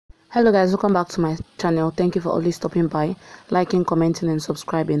Hello guys, welcome back to my channel. Thank you for always stopping by, liking, commenting and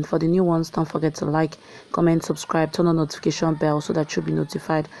subscribing. For the new ones, don't forget to like, comment, subscribe, turn on notification bell so that you'll be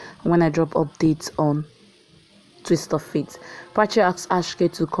notified when I drop updates on Twist of Fate. Prachi asks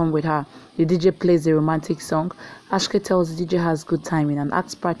Ashke to come with her. The DJ plays a romantic song. Ashke tells the DJ has good timing and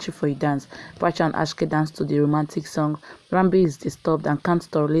asks Prachi for a dance. Prachi and Ashke dance to the romantic song. Ranbir is disturbed and can't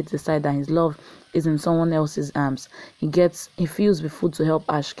tolerate the sight that his love is in someone else's arms. He feels the food to help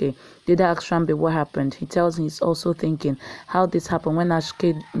Ashke. Dida asks Ranbir what happened. He tells him he's also thinking how this happened when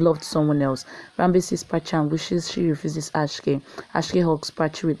Ashke loved someone else. Ranbir sees Prachi and wishes she refuses Ashke. Ashke hugs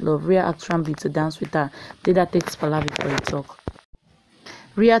Prachi with love. Rhea asks Ranbir to dance with her. Dida takes Pallavi for a talk.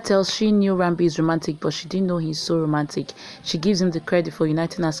 Rhea tells she knew Ranbir is romantic, but she didn't know he's so romantic. She gives him the credit for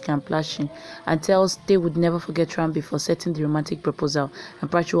uniting Ashke and Prachi and tells they would never forget Ranbir for setting the romantic proposal,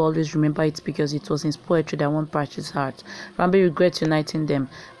 and Prachi will always remember it because it was his poetry that won Prachi's heart. Ranbir regrets uniting them.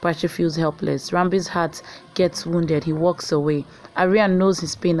 Prachi feels helpless. Ranbir's heart gets wounded. He walks away. Rhea knows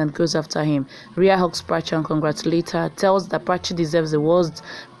his pain and goes after him. Rhea hugs Prachi and congratulates her, tells that Prachi deserves the world's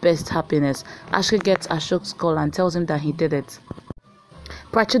best happiness. Ashke gets Ashok's call and tells him that he did it.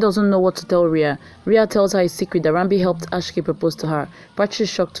 Prachi doesn't know what to tell Rhea. Rhea tells her a secret that Ranbir helped Ashke propose to her. Prachi is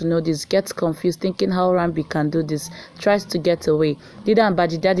shocked to know this, gets confused thinking how Ranbir can do this, tries to get away. Dida and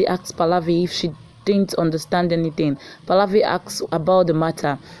Baji Daddy asks Pallavi if she didn't understand anything. Pallavi asks about the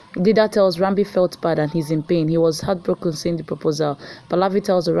matter. Dida tells Ranbir felt bad and he's in pain. He was heartbroken seeing the proposal. Pallavi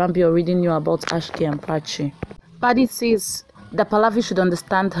tells Ranbir already knew about Ashke and Prachi. Paddy says that Pallavi should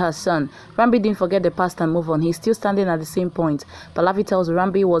understand her son. Ranbir didn't forget the past and move on. He's still standing at the same point. Pallavi tells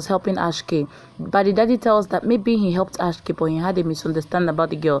Ranbir was helping Ashke. But the daddy tells that maybe he helped Ashke, but he had a misunderstanding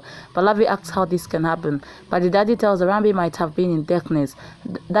about the girl. Pallavi asks how this can happen. But the daddy tells that Ranbir might have been in darkness.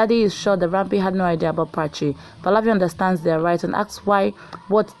 Daddy is sure that Ranbir had no idea about Prachi. Pallavi understands their right and asks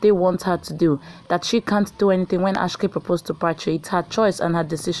what they want her to do. That she can't do anything when Ashke proposed to Prachi. It's her choice and her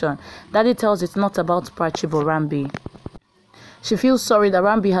decision. Daddy tells it's not about Prachi but Ranbir. She feels sorry that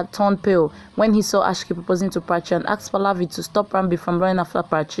Ranbir had turned pale when he saw Ashke proposing to Prachi and asks Pallavi to stop Ranbir from running after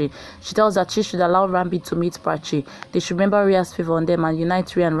Prachi. She tells that she should allow Ranbir to meet Prachi. They should remember Rhea's favor on them and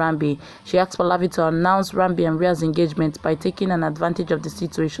unite Rhea and Ranbir. She asks Pallavi to announce Ranbir and Rhea's engagement by taking an advantage of the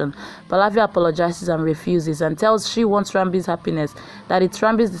situation. Pallavi apologizes and refuses and tells she wants Ranbir's happiness, that it's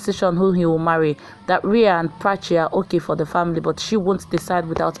Ranbir's decision who he will marry, that Rhea and Prachi are okay for the family, but she won't decide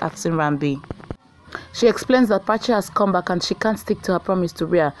without asking Ranbir. She explains that Prachi has come back and she can't stick to her promise to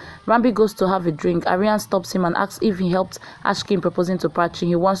Rhea. Ranbir goes to have a drink. Aryan stops him and asks if he helped Ashke in proposing to Prachi.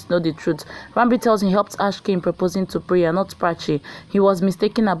 He wants to know the truth. Ranbir tells him he helped Ashke in proposing to Priya, not Prachi. He was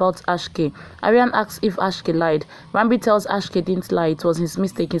mistaken about Ashke. Aryan asks if Ashke lied. Ranbir tells Ashke didn't lie. It was his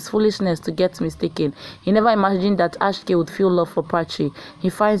mistake, his foolishness to get mistaken. He never imagined that Ashke would feel love for Prachi. He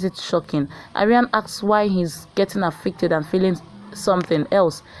finds it shocking. Aryan asks why he's getting affected and feeling something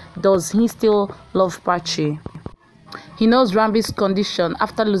else. Does he still love Prachi? He knows Ranbir's condition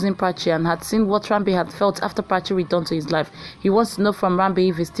after losing Prachi and had seen what Ranbir had felt after Prachi returned to his life. He wants to know from Ranbir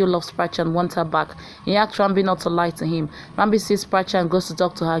if he still loves Prachi and wants her back. He asks Ranbir not to lie to him. Ranbir sees Prachi and goes to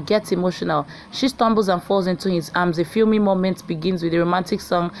talk to her, gets emotional. She stumbles and falls into his arms. A filmy moment begins with a romantic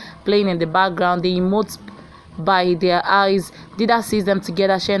song playing in the background. They emote by their eyes. Dida sees them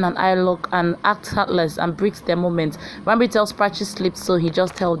together sharing an eye lock and acts heartless and breaks their moment. Ranbir tells Prachi slept, so he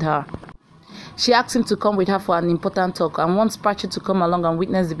just held her. She asks him to come with her for an important talk and wants Prachi to come along and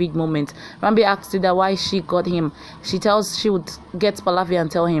witness the big moment. Ranbir asks Dida why she got him. She tells she would get Pallavi and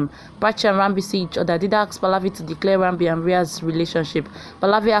tell him. Prachi and Ranbir see each other. Dida asks Pallavi to declare Ranbir and Rhea's relationship.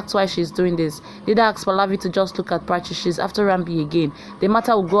 Pallavi asks why she's doing this. Dida asks Pallavi to just look at Prachi. She's after Ranbir again. The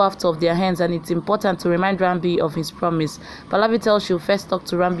matter will go out of their hands and it's important to remind Ranbir of his promise. Pallavi tells she'll first talk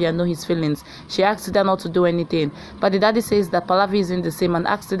to Ranbir and know his feelings. She asks Dida not to do anything. But the daddy says that Pallavi isn't the same and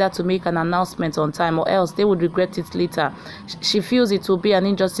asks Dida to make an announcement on time or else they would regret it later. She feels it will be an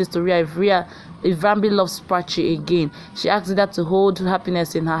injustice to Rhea if Ranbir loves Prachi again. She asks Dida to hold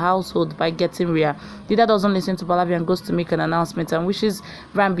happiness in her household by getting Rhea. Dida doesn't listen to Pallavi and goes to make an announcement and wishes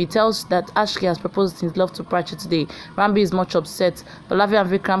Ranbir, tells that Ashke has proposed his love to Prachi today. Ranbir is much upset. Pallavi and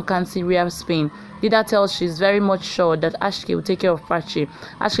Vikram can't see Rhea's pain. Dida tells she's very much sure that Ashke will take care of Prachi.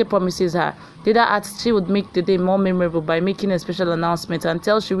 Ashke promises her. Dida adds she would make the day more memorable by making a special announcement and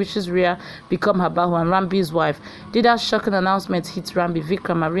tells she wishes Rhea become her bahu and Ranbir's wife. Dida's shocking announcement hits Ranbir,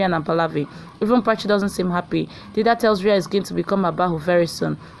 Vikram, Aryan and Pallavi. Even Prachi doesn't seem happy. Dida tells Rhea is going to become her bahu very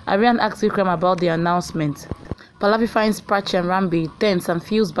soon. Aryan asks Vikram about the announcement. Pallavi finds Prachi and Ranbir tense and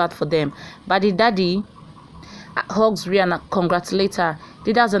feels bad for them. But the daddy hugs Rhea and congratulates her.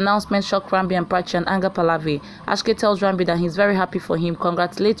 Dida's announcement shocked Ranbir and Prachi and anger Pallavi. Ashke tells Ranbir that he's very happy for him,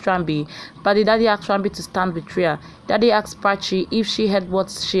 congratulates Ranbir, but the daddy asks Ranbir to stand with Rhea. Daddy asks Prachi if she heard what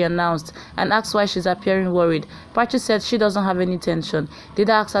she announced and asks why she's appearing worried. Prachi said she doesn't have any tension. Dida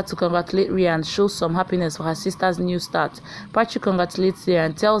asks her to congratulate Rhea and show some happiness for her sister's new start. Prachi congratulates Rhea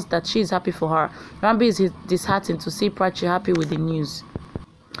and tells that she is happy for her. Ranbir is disheartened to see Prachi happy with the news.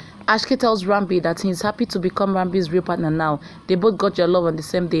 Ashke tells Ranbir that he's happy to become Ranbir's real partner now. They both got their love on the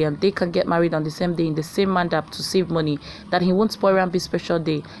same day and they can get married on the same day in the same mandap to save money. That he won't spoil Ranbir's special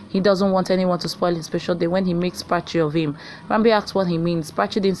day. He doesn't want anyone to spoil his special day when he makes Prachi of him. Ranbir asks what he means.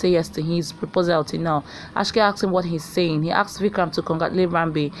 Prachi didn't say yes to his proposal till now. Ashke asks him what he's saying. He asks Vikram to congratulate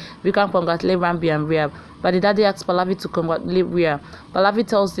Ranbir. Vikram congratulates Ranbir and Rhea. But the daddy asks Pallavi to congratulate Rhea. Pallavi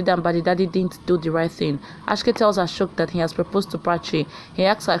tells Dida but the daddy didn't do the right thing. Ashke tells Ashok that he has proposed to Prachi. He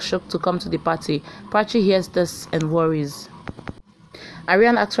asks Ashok to come to the party. Prachi hears this and worries.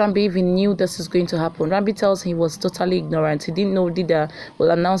 Aryan asks Ranbir if he knew this is going to happen. Ranbir tells he was totally ignorant. He didn't know Dida will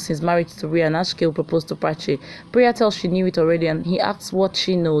announce his marriage to Rhea and Ashke will propose to Prachi. Priya tells she knew it already and he asks what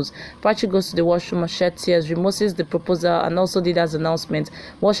she knows. Prachi goes to the washroom and sheds tears, remorses the proposal and also Dida's announcement,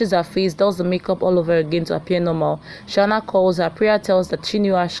 washes her face, does the makeup all over again to appear normal. Shana calls her. Priya tells that she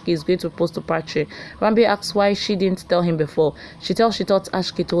knew Ashke is going to propose to Prachi. Ranbir asks why she didn't tell him before. She tells she thought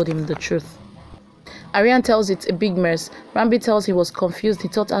Ashke told him the truth. Aryan tells it's a big mess. Ranbir tells he was confused. He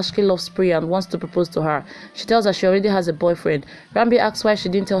thought Ashke loves Priya and wants to propose to her. She tells her she already has a boyfriend. Ranbir asks why she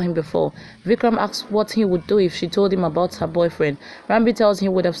didn't tell him before. Vikram asks what he would do if she told him about her boyfriend. Ranbir tells he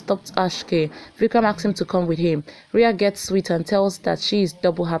would have stopped Ashke. Vikram asks him to come with him. Rhea gets sweet and tells that she is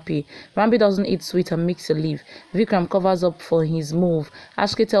double happy. Ranbir doesn't eat sweet and makes her leave. Vikram covers up for his move.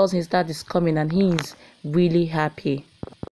 Ashke tells his dad is coming and he is really happy.